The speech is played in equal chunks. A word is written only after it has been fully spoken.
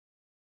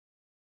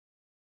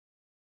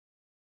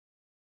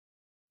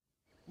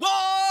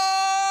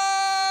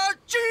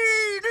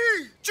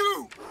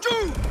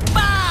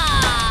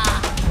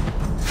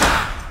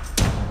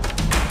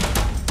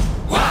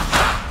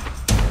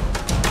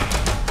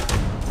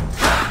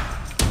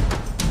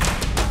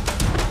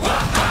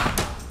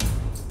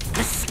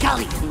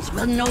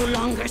will no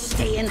longer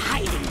stay in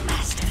hiding,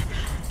 Master.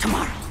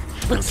 Tomorrow,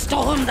 we'll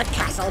storm the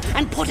castle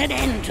and put an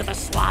end to the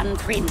Swan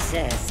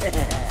Princess.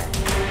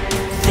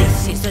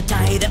 This is the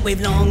day that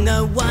we've long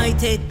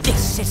awaited.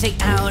 This is the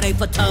hour they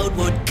foretold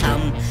would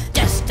come.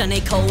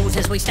 Destiny calls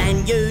as we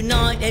stand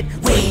united.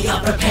 We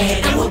are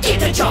prepared and we'll get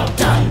the job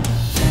done.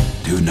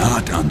 Do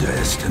not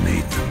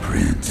underestimate the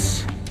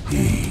prince.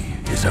 He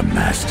is a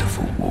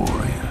masterful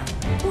warrior.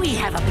 We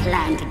have a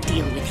plan to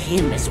deal with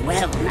him as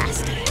well,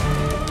 Master.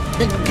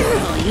 The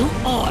girl you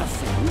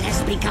orphaned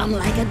has become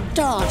like a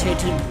daughter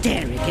to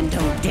Derek and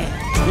Odette.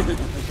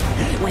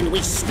 When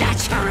we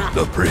snatch her up...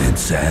 The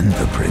prince and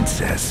the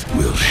princess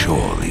will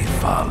surely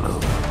follow.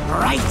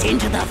 Right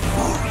into the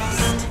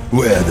forest.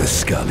 Where the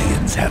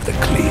scullions have the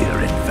clear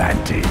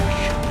advantage.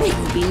 We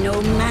will be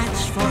no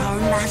match for our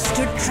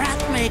master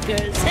trap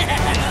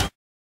makers.